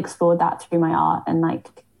of explored that through my art and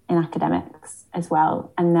like in academics as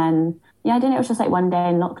well. And then, yeah, I don't know, it was just like one day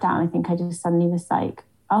in lockdown, I think I just suddenly was like,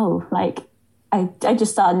 oh, like I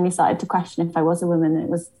just suddenly started to question if I was a woman. It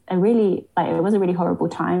was a really horrible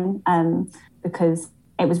time, because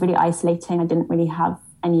it was really isolating. I didn't really have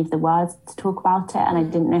any of the words to talk about it, and I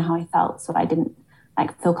didn't know how I felt, so I didn't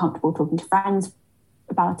like feel comfortable talking to friends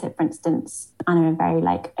about it, for instance. And I'm a very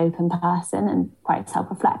like open person and quite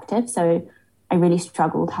self-reflective, so I really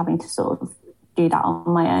struggled having to sort of do that on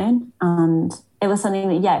my own. And it was something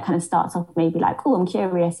that, yeah, it kind of starts off maybe like, oh, I'm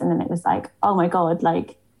curious, and then it was like, oh my God,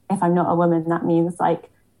 like if I'm not a woman, that means like,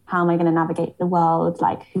 how am I going to navigate the world?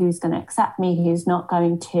 Like, who's going to accept me? Who's not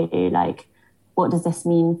going to? Like, what does this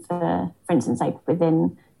mean for instance, like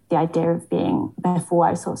within the idea of being, before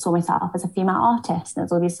I sort of saw myself as a female artist, and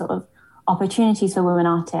there's all these sort of opportunities for women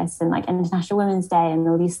artists and like International Women's Day and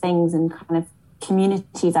all these things and kind of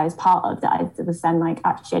communities I was part of, that I was then like,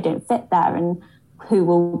 actually, I don't fit there, and who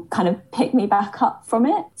will kind of pick me back up from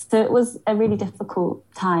it. So it was a really difficult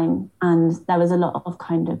time, and there was a lot of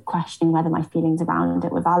kind of questioning whether my feelings around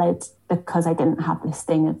it were valid, because I didn't have this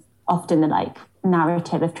thing of, often the like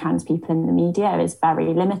narrative of trans people in the media is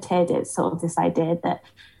very limited. It's sort of this idea that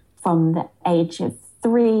from the age of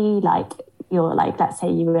 3, like you're like, let's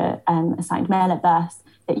say you were assigned male at birth,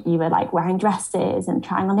 that you were like wearing dresses and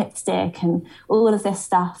trying on lipstick and all of this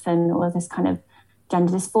stuff, and all of this kind of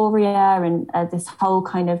gender dysphoria and this whole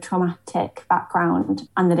kind of traumatic background,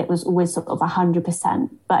 and that it was always sort of 100%,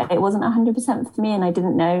 but it wasn't 100% for me. And I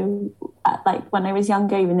didn't know, like when I was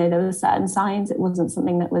younger, even though there were certain signs, it wasn't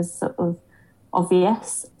something that was sort of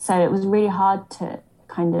obvious. So it was really hard to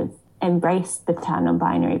kind of embrace the term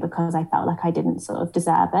non-binary, because I felt like I didn't sort of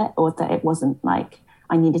deserve it, or that it wasn't like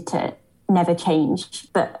I needed to never change.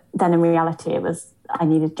 But then in reality, it was, I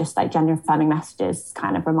needed just like gender affirming messages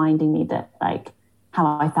kind of reminding me that like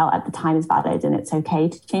how I felt at the time is valid, and it's okay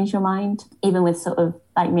to change your mind. Even with sort of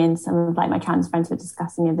like me and some of like my trans friends were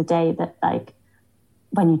discussing the other day, that like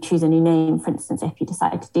when you choose a new name, for instance, if you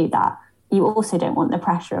decide to do that, you also don't want the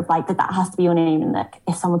pressure of like that has to be your name, and that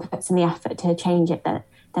if someone puts in the effort to change it, that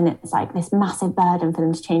then it's like this massive burden for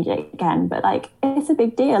them to change it again. But like, it's a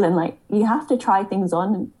big deal, and like, you have to try things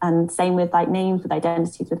on. And same with like names, with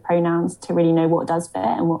identities, with pronouns, to really know what does fit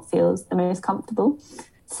and what feels the most comfortable.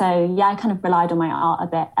 So yeah, I kind of relied on my art a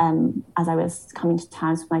bit as I was coming to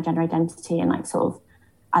terms with my gender identity, and like sort of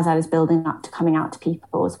as I was building up to coming out to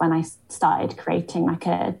people was when I started creating like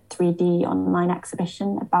a 3D online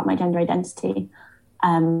exhibition about my gender identity,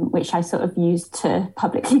 which I sort of used to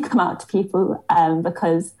publicly come out to people,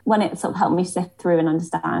 because one, it sort of helped me sift through and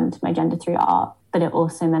understand my gender through art, but it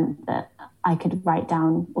also meant that I could write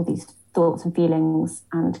down all these thoughts and feelings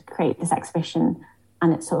and create this exhibition,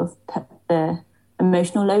 and it sort of put the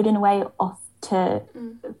emotional load in a way off to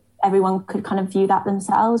everyone could kind of view that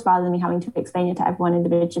themselves rather than me having to explain it to everyone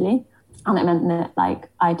individually. And it meant that like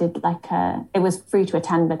I did like it was free to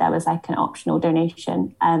attend, but there was like an optional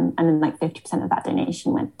donation, and then like 50% of that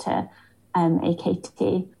donation went to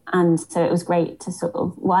AKT. And so it was great to sort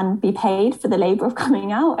of, one, be paid for the labour of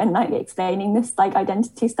coming out and like explaining this like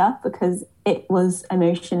identity stuff, because it was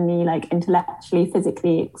emotionally, like intellectually,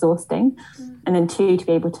 physically exhausting. And then two, to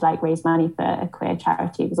be able to like raise money for a queer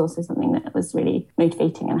charity was also something that was really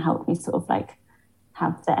motivating and helped me sort of like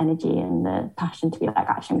have the energy and the passion to be like,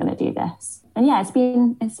 actually, I'm going to do this. And yeah, it's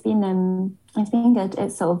been good.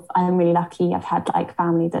 It's sort of, I'm really lucky. I've had like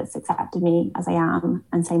family that's accepted me as I am,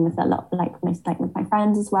 and same with a lot, like most, like with my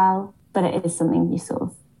friends as well. But it is something you sort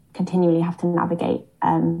of continually have to navigate.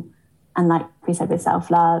 And like we said, with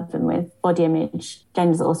self-love and with body image,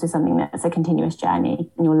 gender is also something that's a continuous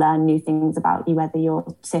journey, and you'll learn new things about you, whether you're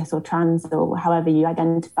cis or trans or however you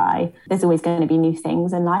identify. There's always going to be new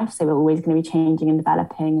things in life, so we're always going to be changing and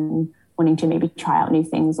developing and wanting to maybe try out new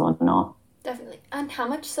things or not. Definitely. And how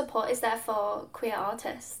much support is there for queer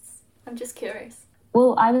artists? I'm just curious.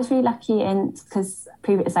 Well, I was really lucky because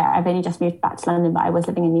previously I've only just moved back to London, but I was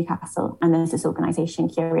living in Newcastle, and there's this organisation,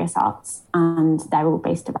 Curious Arts, and they're all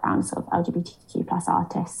based around sort of LGBTQ plus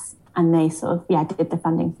artists. And they sort of, did the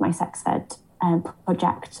funding for my sex ed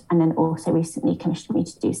project, and then also recently commissioned me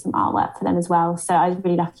to do some artwork for them as well. So I was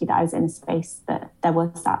really lucky that I was in a space that there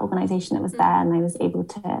was that organisation that was there, and I was able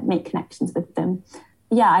to make connections with them.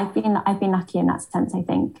 Yeah, I've been lucky in that sense, I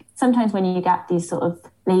think. Sometimes when you get these sort of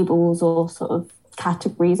labels or sort of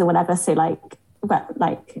categories or whatever, so like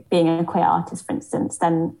being a queer artist, for instance,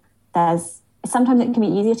 then sometimes it can be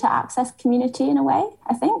easier to access community in a way,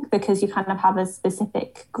 I think, because you kind of have a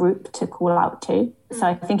specific group to call out to. So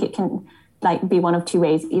I think it can like be one of two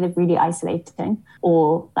ways, either really isolating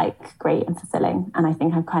or like great and fulfilling. And I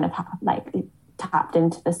think I've kind of like tapped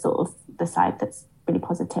into the sort of the side that's really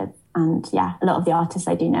positive. And yeah, a lot of the artists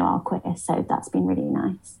I do know are queer, so that's been really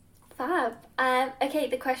nice. Fab. Okay,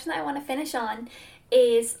 the question that I want to finish on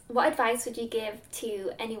is, what advice would you give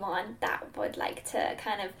to anyone that would like to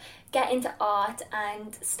kind of get into art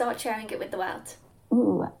and start sharing it with the world?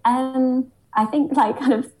 I think like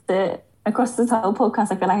kind of across this whole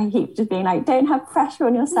podcast, I feel like I keep just being like, don't have pressure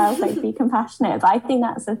on yourself, like be compassionate. But I think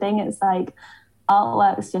that's the thing. It's like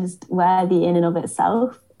artwork's just worthy in and of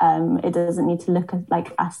itself. It doesn't need to look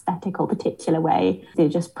like aesthetic or particular way. The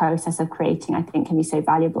just process of creating, I think, can be so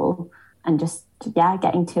valuable, and just,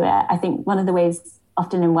 getting to it. I think one of the ways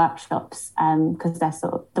often in workshops, because they're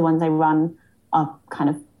sort of the ones I run are kind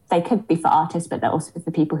of, they could be for artists, but they're also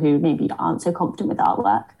for people who maybe aren't so confident with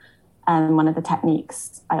artwork. One of the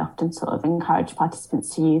techniques I often sort of encourage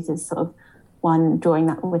participants to use is sort of one, drawing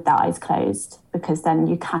that with their eyes closed, because then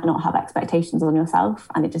you cannot have expectations on yourself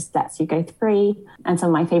and it just lets you go free. And some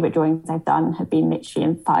of my favourite drawings I've done have been literally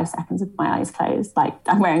in 5 seconds with my eyes closed. Like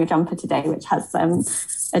I'm wearing a jumper today which has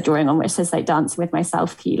a drawing on which says like dancing with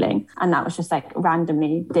myself healing, and that was just like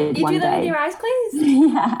randomly did you one day. You do that with your eyes closed?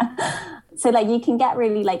 Yeah. So like you can get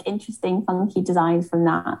really like interesting funky designs from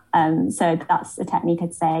that. So that's a technique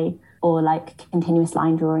I'd say, or like continuous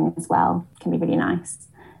line drawing as well can be really nice.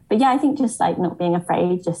 But yeah, I think just like not being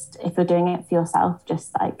afraid, just if you're doing it for yourself,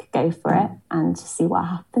 just like go for it and see what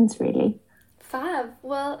happens, really. Fab.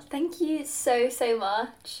 Well, thank you so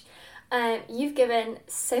much. You've given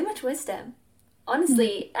so much wisdom.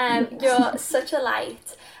 Honestly, you're such a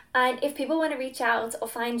light. And if people want to reach out or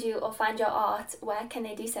find you or find your art, where can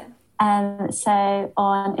they do so? So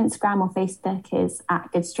on Instagram or Facebook is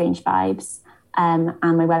 @GoodStrangeVibes. And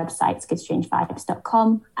my website's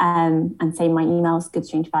goodstrangevibes.com, and same my email's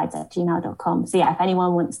goodstrangevibes@gmail.com. So yeah, if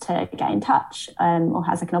anyone wants to get in touch or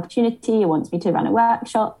has like an opportunity or wants me to run a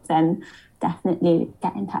workshop, then definitely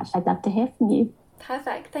get in touch. I'd love to hear from you.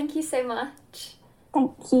 Perfect. Thank you so much.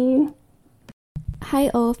 Thank you. Hi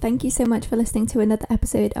all, thank you so much for listening to another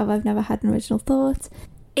episode of I've Never Had an Original Thought.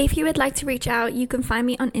 If you would like to reach out, you can find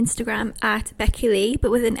me on Instagram at Becky Lee, but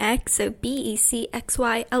with an X, so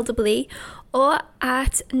BECXYLEE, or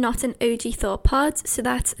at Not an OG Thought Pod, so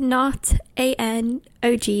that's Not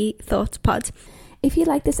ANOG Thought Pod. If you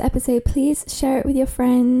like this episode, please share it with your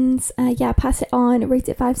friends. Pass it on, rate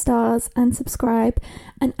it 5 stars, and subscribe.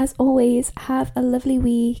 And as always, have a lovely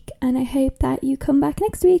week, and I hope that you come back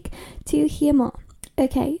next week to hear more.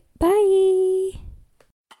 Okay, bye.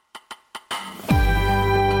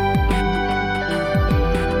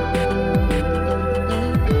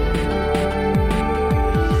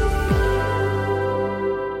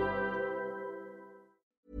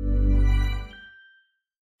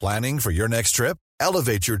 Planning for your next trip?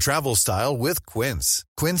 Elevate your travel style with Quince.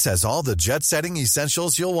 Quince has all the jet-setting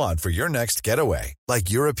essentials you'll want for your next getaway, like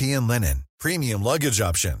European linen, premium luggage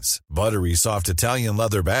options, buttery soft Italian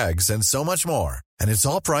leather bags, and so much more. And it's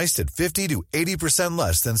all priced at 50 to 80%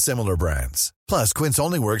 less than similar brands. Plus, Quince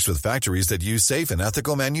only works with factories that use safe and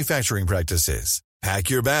ethical manufacturing practices.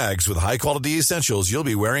 Pack your bags with high-quality essentials you'll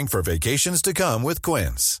be wearing for vacations to come with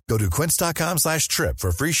Quince. Go to quince.com/trip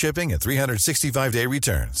for free shipping and 365-day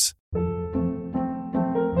returns.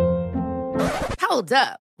 Hold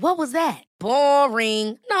up. What was that?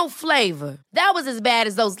 Boring. No flavor. That was as bad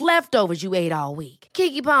as those leftovers you ate all week.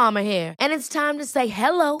 Keke Palmer here, and it's time to say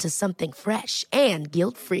hello to something fresh and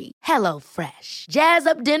guilt-free. Hello Fresh. Jazz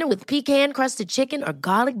up dinner with pecan-crusted chicken or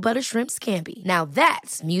garlic butter shrimp scampi. Now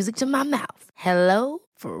that's music to my mouth. Hello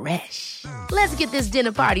Fresh. Let's get this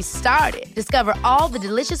dinner party started. Discover all the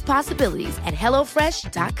delicious possibilities at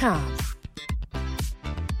HelloFresh.com.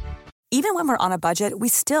 Even when we're on a budget, we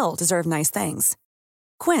still deserve nice things.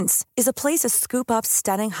 Quince is a place to scoop up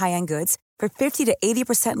stunning high-end goods for 50 to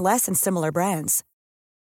 80% less than similar brands.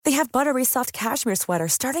 They have buttery soft cashmere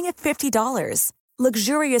sweaters starting at $50,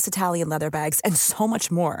 luxurious Italian leather bags, and so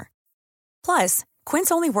much more. Plus,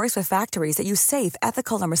 Quince only works with factories that use safe,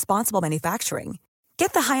 ethical, and responsible manufacturing.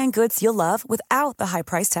 Get the high-end goods you'll love without the high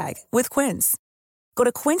price tag with Quince. Go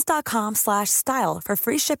to quince.com/style for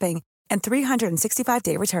free shipping and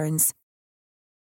 365-day returns.